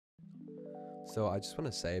So I just want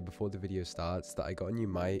to say before the video starts that I got a new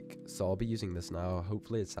mic, so I'll be using this now.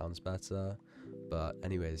 Hopefully it sounds better, but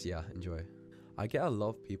anyways, yeah, enjoy. I get a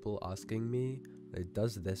lot of people asking me, like,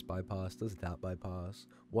 does this bypass, does that bypass,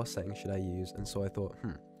 what settings should I use? And so I thought,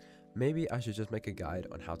 maybe I should just make a guide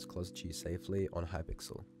on how to closet cheat safely on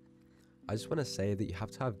Hypixel. I just want to say that you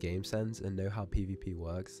have to have game sense and know how PvP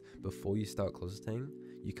works before you start closeting.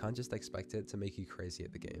 You can't just expect it to make you crazy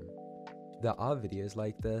at the game. There are videos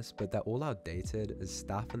like this, but they're all outdated as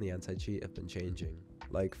staff and the anti-cheat have been changing.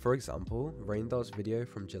 Like, for example, Raindot's video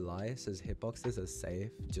from July says hitboxes are safe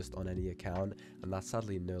just on any account, and that's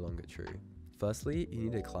sadly no longer true. Firstly, you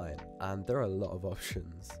need a client, and there are a lot of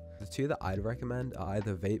options. The two that I'd recommend are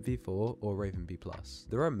either Vape V4 or Raven B+.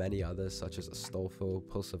 There are many others such as Astolfo,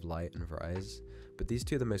 Pulse of Light, and Verise, but these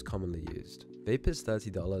two are the most commonly used. Vape is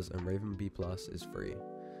 $30 and Raven B+ is free.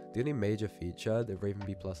 The only major feature that Raven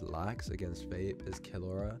B+ lacks against Vape is kill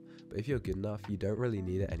aura, but if you're good enough, you don't really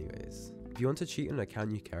need it anyways. If you want to cheat on an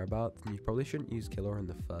account you care about, then you probably shouldn't use kill aura in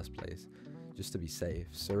the first place, just to be safe,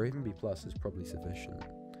 so Raven B+ is probably sufficient.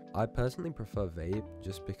 I personally prefer Vape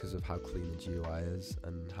just because of how clean the GUI is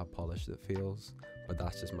and how polished it feels, but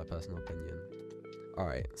that's just my personal opinion.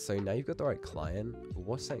 Alright, so now you've got the right client, but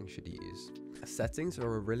what settings should you use? Settings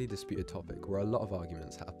are a really disputed topic where a lot of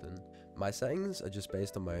arguments happen. My settings are just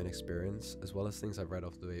based on my own experience, as well as things I've read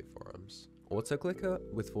off the Vape forums. Autoclicker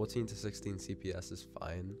with 14 to 16 CPS is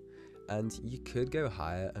fine, and you could go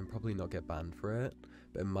higher and probably not get banned for it,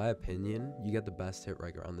 but in my opinion, you get the best hit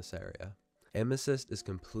rate around this area. Aim assist is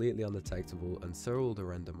completely undetectable, and so are all the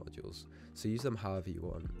render modules, so use them however you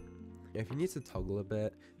want. If you need to toggle a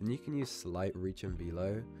bit, then you can use slight reach and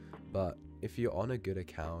velo, but if you're on a good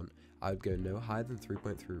account, I would go no higher than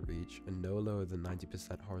 3.3 reach and no lower than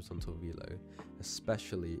 90% horizontal velo,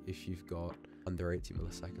 especially if you've got under 80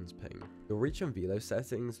 milliseconds ping. Your reach and velo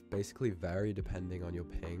settings basically vary depending on your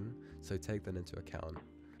ping, so take that into account.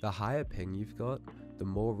 The higher ping you've got, the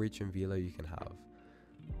more reach and velo you can have,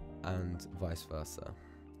 and vice versa.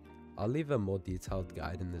 I'll leave a more detailed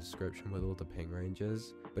guide in the description with all the ping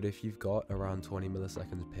ranges, but if you've got around 20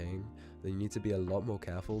 milliseconds ping, then you need to be a lot more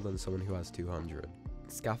careful than someone who has 200.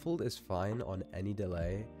 Scaffold is fine on any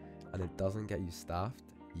delay, and it doesn't get you staffed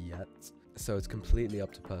yet, so it's completely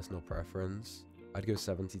up to personal preference. I'd go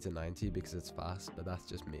 70 to 90 because it's fast, but that's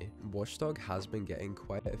just me. Watchdog has been getting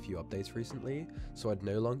quite a few updates recently, so I'd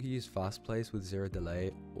no longer use fast place with 0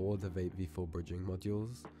 delay or the Vape V4 bridging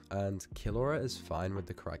modules. And kill aura is fine with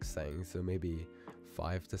the correct settings, so maybe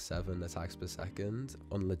 5 to 7 attacks per second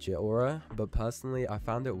on legit aura, but personally I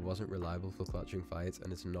found it wasn't reliable for clutching fights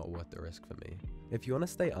and it's not worth the risk for me. If you want to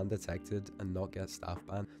stay undetected and not get staff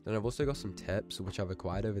banned, then I've also got some tips which I've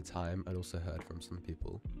acquired over time and also heard from some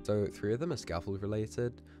people. So 3 of them are scaffold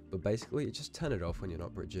related, but basically just turn it off when you're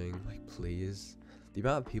not bridging, like please. The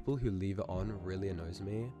amount of people who leave it on really annoys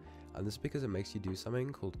me, and this is because it makes you do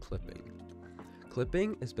something called clipping.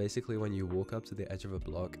 Clipping is basically when you walk up to the edge of a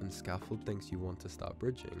block and scaffold thinks you want to start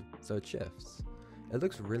bridging, so it shifts. It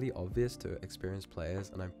looks really obvious to experienced players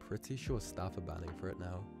and I'm pretty sure staff are banning for it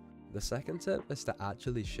now. The second tip is to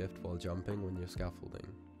actually shift while jumping when you're scaffolding.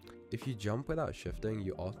 If you jump without shifting,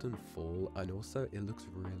 you often fall and also it looks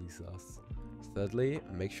really sus. Thirdly,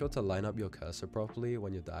 make sure to line up your cursor properly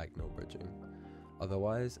when you're diagonal bridging.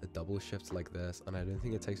 Otherwise, it double shifts like this and I don't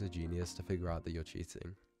think it takes a genius to figure out that you're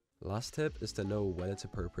cheating. Last tip is to know when it's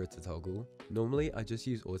appropriate to toggle. Normally, I just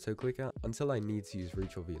use auto clicker until I need to use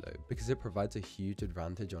reach or velo because it provides a huge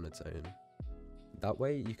advantage on its own. That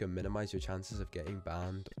way, you can minimize your chances of getting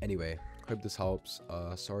banned. Anyway, hope this helps.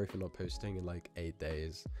 Sorry for not posting in like 8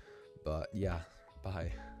 days, but yeah,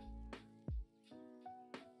 bye.